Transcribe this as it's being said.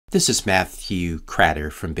This is Matthew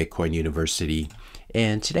Cratter from Bitcoin University,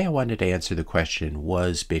 and today I wanted to answer the question,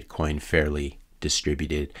 was Bitcoin fairly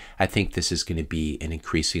distributed? I think this is going to be an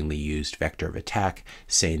increasingly used vector of attack,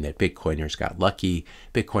 saying that Bitcoiners got lucky,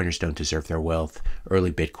 Bitcoiners don't deserve their wealth,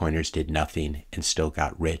 early Bitcoiners did nothing and still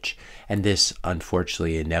got rich. And this,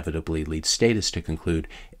 unfortunately, inevitably leads statists to conclude,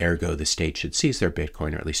 ergo, the state should seize their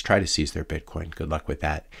Bitcoin, or at least try to seize their Bitcoin. Good luck with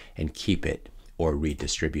that, and keep it or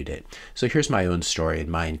redistribute it. So here's my own story and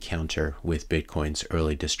my encounter with Bitcoin's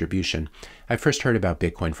early distribution. I first heard about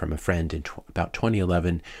Bitcoin from a friend in about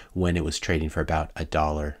 2011 when it was trading for about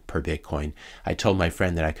 $1 per Bitcoin. I told my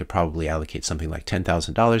friend that I could probably allocate something like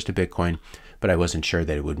 $10,000 to Bitcoin, but I wasn't sure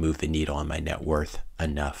that it would move the needle on my net worth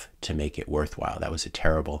enough to make it worthwhile. That was a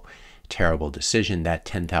terrible, terrible decision. That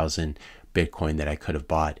 10,000 Bitcoin that I could have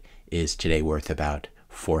bought is today worth about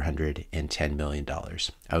 $410 million.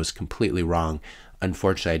 I was completely wrong.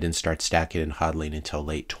 Unfortunately, I didn't start stacking and hodling until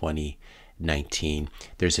late 2019.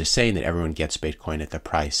 There's a saying that everyone gets Bitcoin at the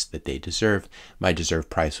price that they deserve. My deserved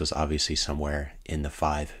price was obviously somewhere in the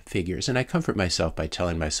 5 figures. And I comfort myself by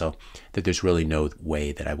telling myself that there's really no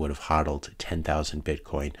way that I would have hodled 10,000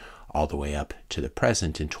 Bitcoin all the way up to the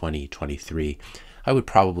present in 2023. I would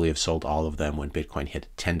probably have sold all of them when Bitcoin hit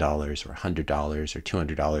 $10 or $100 or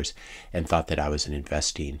 $200 and thought that I was an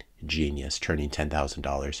investing genius, turning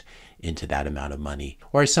 $10,000 into that amount of money.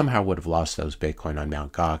 Or I somehow would have lost those Bitcoin on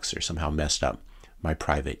Mt. Gox or somehow messed up my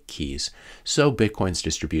private keys. So Bitcoin's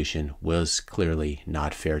distribution was clearly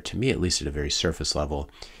not fair to me, at least at a very surface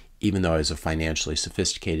level. Even though I was a financially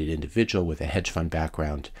sophisticated individual with a hedge fund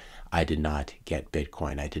background, I did not get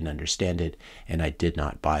Bitcoin. I didn't understand it, and I did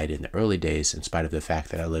not buy it in the early days, in spite of the fact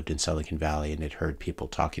that I lived in Silicon Valley and had heard people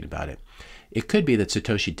talking about it. It could be that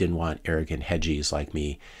Satoshi didn't want arrogant hedgies like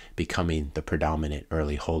me becoming the predominant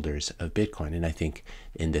early holders of Bitcoin, and I think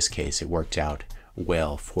in this case it worked out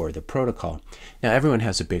well for the protocol. Now, everyone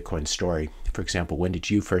has a Bitcoin story. For example, when did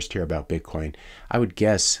you first hear about Bitcoin? I would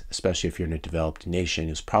guess, especially if you're in a developed nation,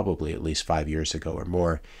 it was probably at least 5 years ago or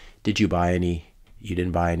more. Did you buy any? You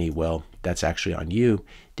didn't buy any? Well, that's actually on you.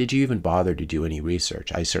 Did you even bother to do any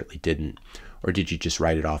research? I certainly didn't. Or did you just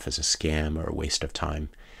write it off as a scam or a waste of time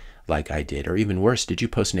like I did? Or even worse, did you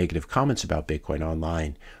post negative comments about Bitcoin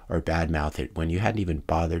online or badmouth it when you hadn't even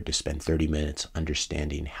bothered to spend 30 minutes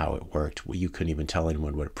understanding how it worked? Well, you couldn't even tell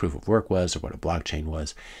anyone what a proof of work was or what a blockchain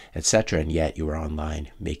was, etc. And yet you were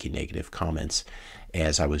online making negative comments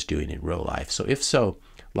as I was doing in real life. So if so,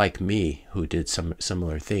 like me, who did some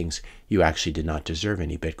similar things, you actually did not deserve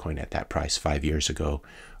any Bitcoin at that price 5 years ago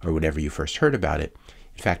or whenever you first heard about it.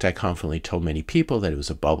 In fact, I confidently told many people that it was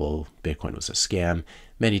a bubble, Bitcoin was a scam,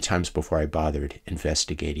 many times before I bothered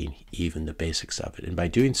investigating even the basics of it. And by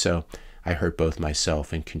doing so, I hurt both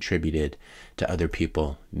myself and contributed to other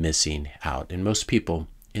people missing out. And most people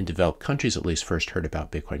in developed countries at least first heard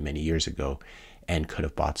about Bitcoin many years ago and could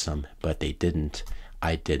have bought some, but they didn't.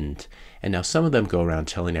 I didn't. And now some of them go around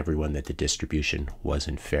telling everyone that the distribution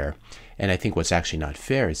wasn't fair. And I think what's actually not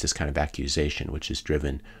fair is this kind of accusation, which is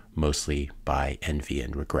driven mostly by envy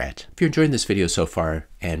and regret. If you're enjoying this video so far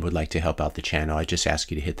and would like to help out the channel, I just ask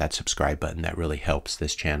you to hit that subscribe button. That really helps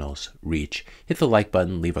this channel's reach. Hit the like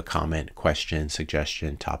button, leave a comment, question,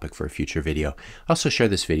 suggestion, topic for a future video. Also share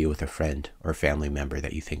this video with a friend or family member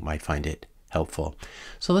that you think might find it helpful.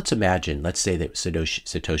 So let's say that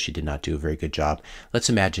Satoshi did not do a very good job. Let's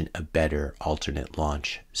imagine a better alternate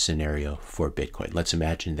launch scenario for Bitcoin. Let's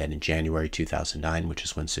imagine that in January 2009, which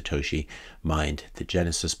is when Satoshi mined the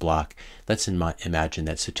Genesis block, let's imagine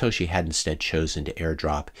that Satoshi had instead chosen to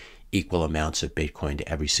airdrop equal amounts of Bitcoin to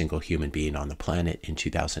every single human being on the planet in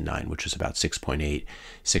 2009, which was about 6.8,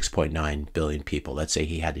 6.9 billion people. Let's say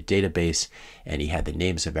he had a database and he had the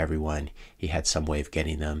names of everyone. He had some way of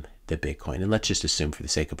getting them the Bitcoin. And let's just assume for the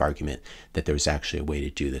sake of argument that there was actually a way to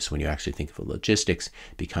do this. When you actually think of the logistics,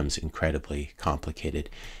 it becomes incredibly complicated.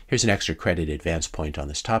 Here's an extra credit advance point on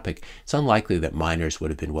this topic. It's unlikely that miners would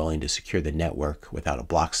have been willing to secure the network without a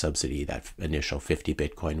block subsidy, that initial 50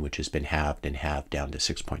 Bitcoin, which has been halved and halved down to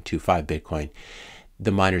 6.25 Bitcoin.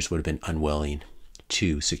 The miners would have been unwilling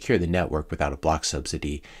to secure the network without a block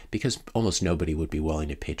subsidy because almost nobody would be willing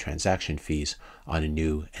to pay transaction fees on a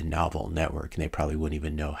new and novel network, and they probably wouldn't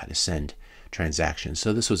even know how to send transactions.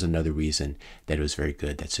 So this was another reason that it was very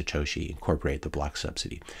good that Satoshi incorporated the block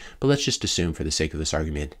subsidy. But let's just assume for the sake of this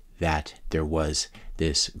argument that there was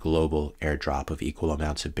this global airdrop of equal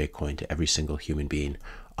amounts of Bitcoin to every single human being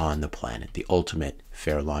on the planet, the ultimate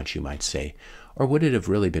fair launch, you might say. Or would it have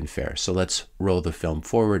really been fair? So let's roll the film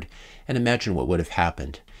forward and imagine what would have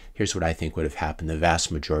happened. Here's what I think would have happened. The vast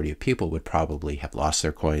majority of people would probably have lost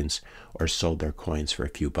their coins or sold their coins for a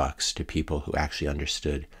few bucks to people who actually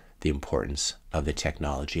understood the importance of the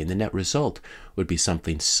technology. And the net result would be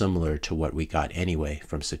something similar to what we got anyway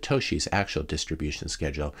from Satoshi's actual distribution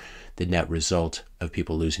schedule. The net result of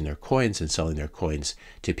people losing their coins and selling their coins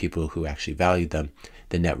to people who actually valued them,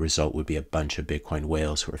 the net result would be a bunch of Bitcoin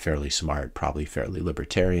whales who are fairly smart, probably fairly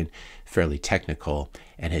libertarian, fairly technical,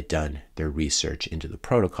 and had done their research into the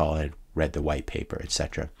protocol and read the white paper,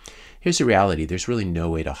 etc. Here's the reality. There's really no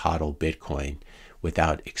way to hodl Bitcoin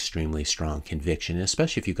without extremely strong conviction. And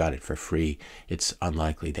especially if you got it for free, it's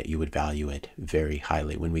unlikely that you would value it very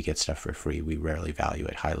highly. When we get stuff for free, we rarely value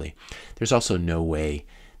it highly. There's also no way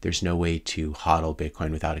to hodl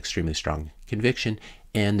Bitcoin without extremely strong conviction,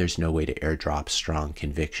 and there's no way to airdrop strong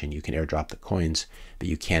conviction. You can airdrop the coins, but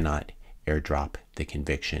you cannot airdrop the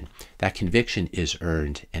conviction. That conviction is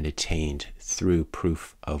earned and attained through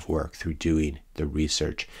proof of work, through doing the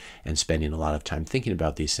research and spending a lot of time thinking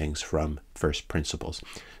about these things from first principles.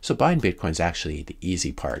 So buying Bitcoin is actually the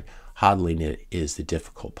easy part. Hodling it is the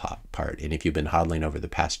difficult part. And if you've been hodling over the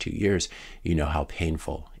past 2 years, you know how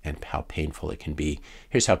painful it can be.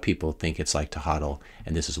 Here's how people think it's like to hodl,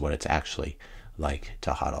 and this is what it's actually like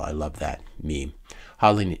to hodl. I love that meme.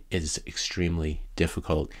 Hodling is extremely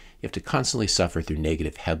difficult. You have to constantly suffer through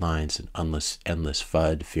negative headlines and endless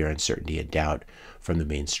FUD, fear, uncertainty, and doubt from the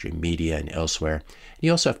mainstream media and elsewhere. And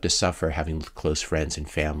you also have to suffer having close friends and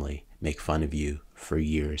family make fun of you for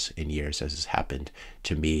years and years, as has happened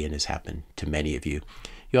to me and has happened to many of you.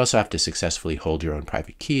 You also have to successfully hold your own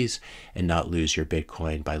private keys and not lose your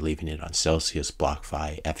Bitcoin by leaving it on Celsius,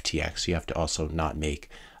 BlockFi, FTX. You have to also not make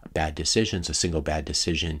bad decisions. A single bad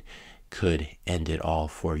decision could end it all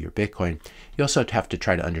for your Bitcoin. You also have to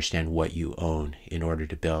try to understand what you own in order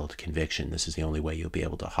to build conviction. This is the only way you'll be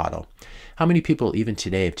able to hodl. How many people even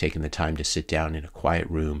today have taken the time to sit down in a quiet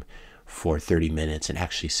room for 30 minutes and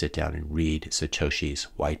actually sit down and read Satoshi's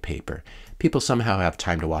white paper? People somehow have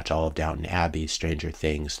time to watch all of Downton Abbey, Stranger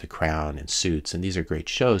Things, The Crown, and Suits, and these are great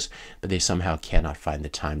shows, but they somehow cannot find the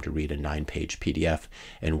time to read a 9-page PDF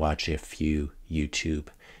and watch a few YouTube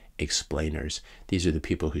explainers. These are the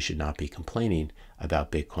people who should not be complaining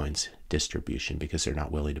about Bitcoin's distribution because they're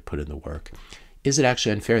not willing to put in the work. Is it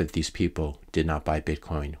actually unfair that these people did not buy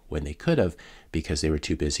Bitcoin when they could have because they were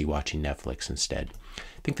too busy watching Netflix instead?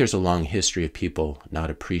 I think there's a long history of people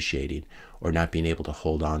not appreciating or not being able to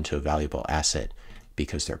hold on to a valuable asset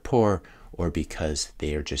because they're poor or because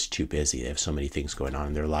they are just too busy. They have so many things going on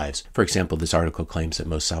in their lives. For example, this article claims that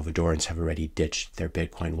most Salvadorans have already ditched their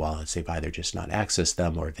Bitcoin wallets. They've either just not accessed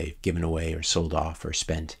them or they've given away or sold off or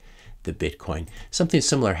spent the Bitcoin. Something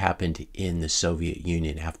similar happened in the Soviet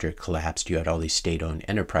Union after it collapsed. You had all these state-owned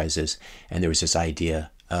enterprises, and there was this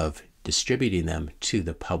idea of distributing them to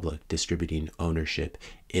the public, distributing ownership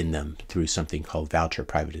in them through something called voucher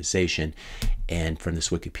privatization. And from this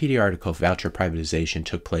Wikipedia article, voucher privatization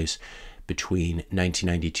took place between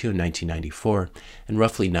 1992 and 1994, and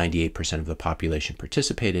roughly 98% of the population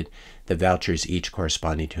participated. The vouchers, each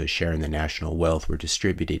corresponding to a share in the national wealth, were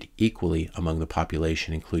distributed equally among the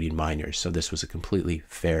population, including minors. So this was a completely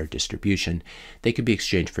fair distribution. They could be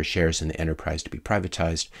exchanged for shares in the enterprise to be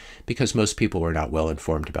privatized. Because most people were not well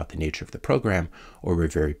informed about the nature of the program or were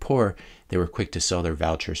very poor, they were quick to sell their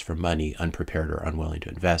vouchers for money, unprepared or unwilling to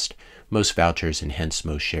invest. Most vouchers and hence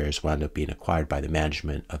most shares wound up being acquired by the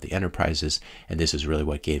management of the enterprises, and this is really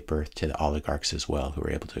what gave birth to the oligarchs as well, who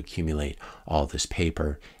were able to accumulate all this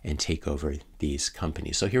paper and take over these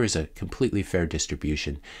companies. So here is a completely fair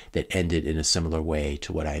distribution that ended in a similar way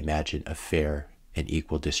to what I imagine a fair and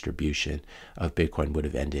equal distribution of Bitcoin would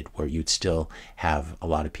have ended, where you'd still have a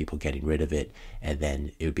lot of people getting rid of it, and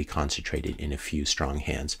then it would be concentrated in a few strong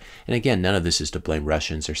hands. And again, none of this is to blame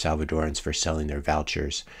Russians or Salvadorans for selling their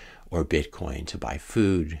vouchers or Bitcoin to buy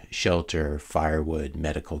food, shelter, firewood,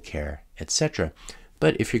 medical care, etc.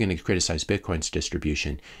 But if you're going to criticize Bitcoin's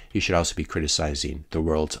distribution, you should also be criticizing the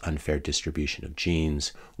world's unfair distribution of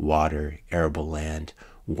genes, water, arable land,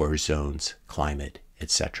 war zones, climate,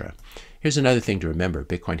 etc. Here's another thing to remember.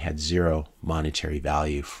 Bitcoin had zero monetary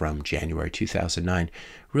value from January 2009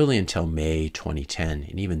 really until May 2010.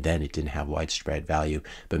 And even then it didn't have widespread value.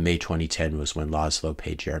 But May 2010 was when Laszlo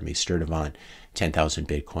paid Jeremy Sturdivant 10,000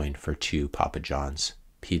 Bitcoin for 2 Papa John's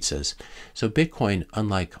pizzas. So Bitcoin,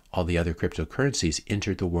 unlike all the other cryptocurrencies,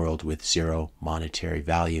 entered the world with zero monetary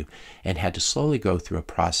value and had to slowly go through a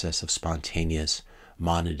process of spontaneous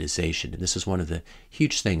monetization. And this is one of the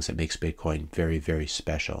huge things that makes Bitcoin very, very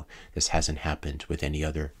special. This hasn't happened with any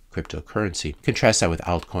other cryptocurrency. Contrast that with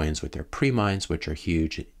altcoins with their premines, which are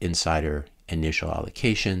huge insider initial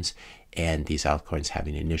allocations, and these altcoins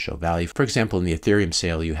having initial value. For example, in the Ethereum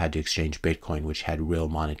sale, you had to exchange Bitcoin, which had real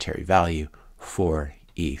monetary value, for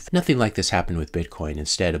ETH. Nothing like this happened with Bitcoin.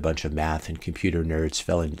 Instead, a bunch of math and computer nerds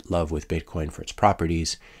fell in love with Bitcoin for its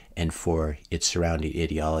properties and for its surrounding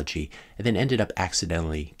ideology, and then ended up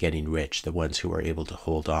accidentally getting rich, the ones who were able to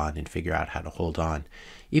hold on and figure out how to hold on.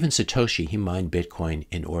 Even Satoshi, he mined Bitcoin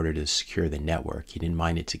in order to secure the network. He didn't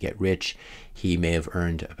mine it to get rich. He may have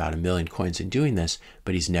earned about 1 million coins in doing this,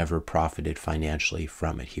 but he's never profited financially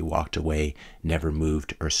from it. He walked away, never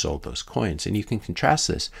moved or sold those coins. And you can contrast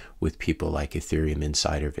this with people like Ethereum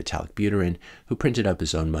insider Vitalik Buterin, who printed up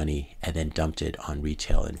his own money and then dumped it on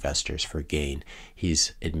retail investors for gain.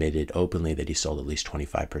 He's admitted openly that he sold at least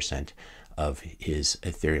 25% of his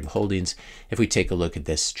Ethereum holdings. If we take a look at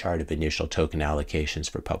this chart of initial token allocations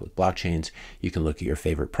for public blockchains, you can look at your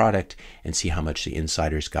favorite product and see how much the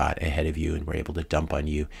insiders got ahead of you and were able to dump on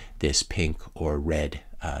you. This pink or red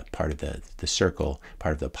part of the circle,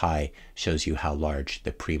 part of the pie, shows you how large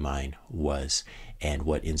the pre-mine was and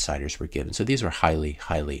what insiders were given. So these are highly,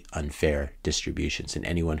 highly unfair distributions, and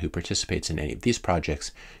anyone who participates in any of these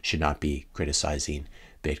projects should not be criticizing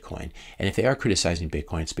Bitcoin. And if they are criticizing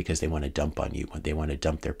Bitcoin, it's because they want to dump on you. They want to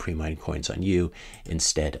dump their pre-mined coins on you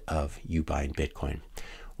instead of you buying Bitcoin.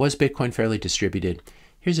 Was Bitcoin fairly distributed?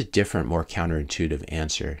 Here's a different, more counterintuitive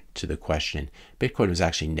answer to the question. Bitcoin was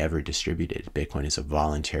actually never distributed. Bitcoin is a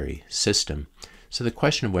voluntary system. So the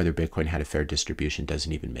question of whether Bitcoin had a fair distribution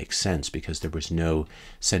doesn't even make sense, because there was no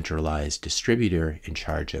centralized distributor in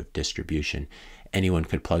charge of distribution. Anyone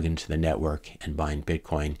could plug into the network and mine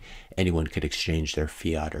Bitcoin. Anyone could exchange their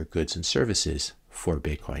fiat or goods and services for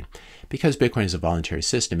Bitcoin. Because Bitcoin is a voluntary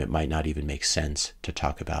system, it might not even make sense to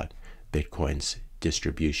talk about Bitcoin's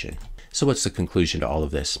distribution. So what's the conclusion to all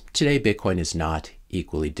of this? Today, Bitcoin is not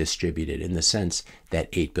equally distributed in the sense that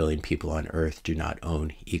 8 billion people on Earth do not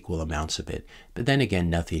own equal amounts of it. But then again,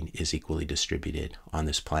 nothing is equally distributed on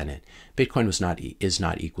this planet. Bitcoin is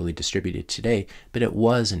not equally distributed today, but it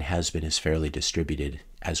was and has been as fairly distributed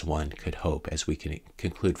as one could hope, as we can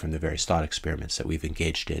conclude from the various thought experiments that we've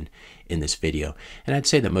engaged in this video. And I'd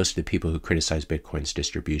say that most of the people who criticize Bitcoin's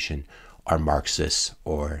distribution are Marxists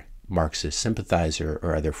or Marxist sympathizer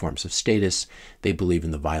or other forms of status. They believe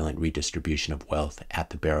in the violent redistribution of wealth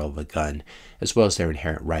at the barrel of a gun, as well as their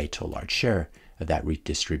inherent right to a large share of that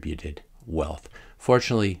redistributed wealth.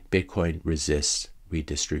 Fortunately, Bitcoin resists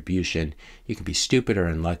redistribution. You can be stupid or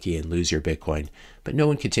unlucky and lose your Bitcoin, but no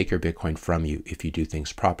one can take your Bitcoin from you if you do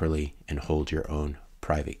things properly and hold your own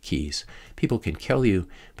private keys. People can kill you,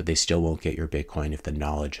 but they still won't get your Bitcoin if the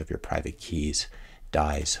knowledge of your private keys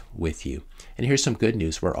dies with you. And here's some good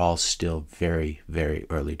news. We're all still very, very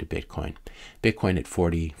early to Bitcoin. Bitcoin at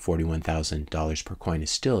 $40,000, $41,000 per coin is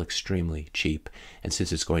still extremely cheap. And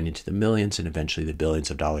since it's going into the millions and eventually the billions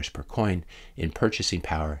of dollars per coin in purchasing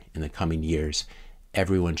power in the coming years,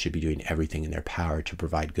 everyone should be doing everything in their power to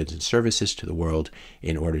provide goods and services to the world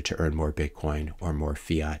in order to earn more Bitcoin or more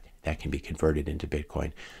fiat that can be converted into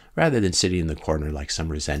Bitcoin, rather than sitting in the corner like some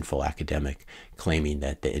resentful academic claiming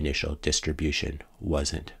that the initial distribution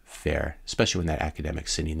wasn't fair, especially when that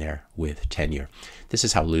academic's sitting there with tenure. This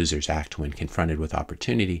is how losers act when confronted with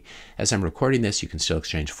opportunity. As I'm recording this, you can still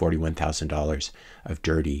exchange $41,000 of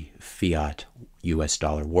dirty fiat US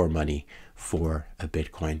dollar war money for a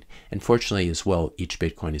Bitcoin. And fortunately as well, each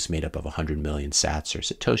Bitcoin is made up of 100 million sats or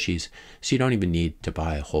satoshis, so you don't even need to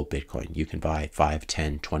buy a whole Bitcoin. You can buy $5,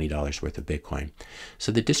 $10, $20 worth of Bitcoin.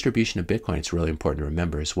 So the distribution of Bitcoin, it's really important to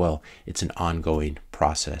remember as well, it's an ongoing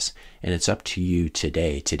process, and it's up to you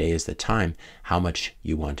today. Today is the time how much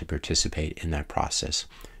you want to participate in that process.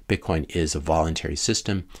 Bitcoin is a voluntary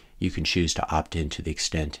system. You can choose to opt in to the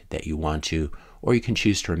extent that you want to, or you can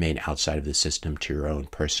choose to remain outside of the system to your own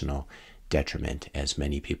personal detriment, as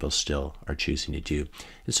many people still are choosing to do.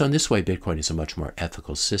 And so in this way, Bitcoin is a much more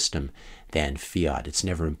ethical system than fiat. It's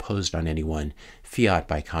never imposed on anyone. Fiat,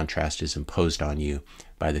 by contrast, is imposed on you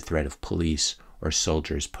by the threat of police or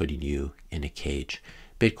soldiers putting you in a cage.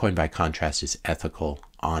 Bitcoin, by contrast, is ethical,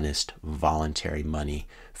 honest, voluntary money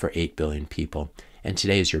for 8 billion people. And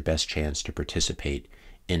today is your best chance to participate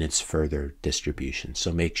in its further distribution.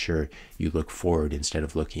 So make sure you look forward instead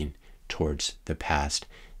of looking towards the past.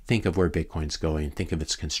 Think of where Bitcoin's going, think of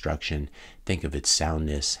its construction, think of its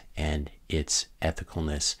soundness and its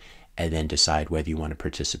ethicalness, and then decide whether you want to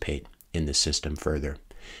participate in the system further.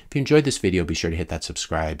 If you enjoyed this video, be sure to hit that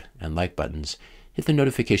subscribe and like buttons. Hit the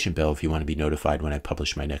notification bell if you want to be notified when I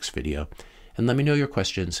publish my next video. And let me know your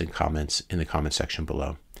questions and comments in the comment section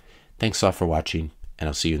below. Thanks all for watching, and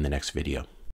I'll see you in the next video.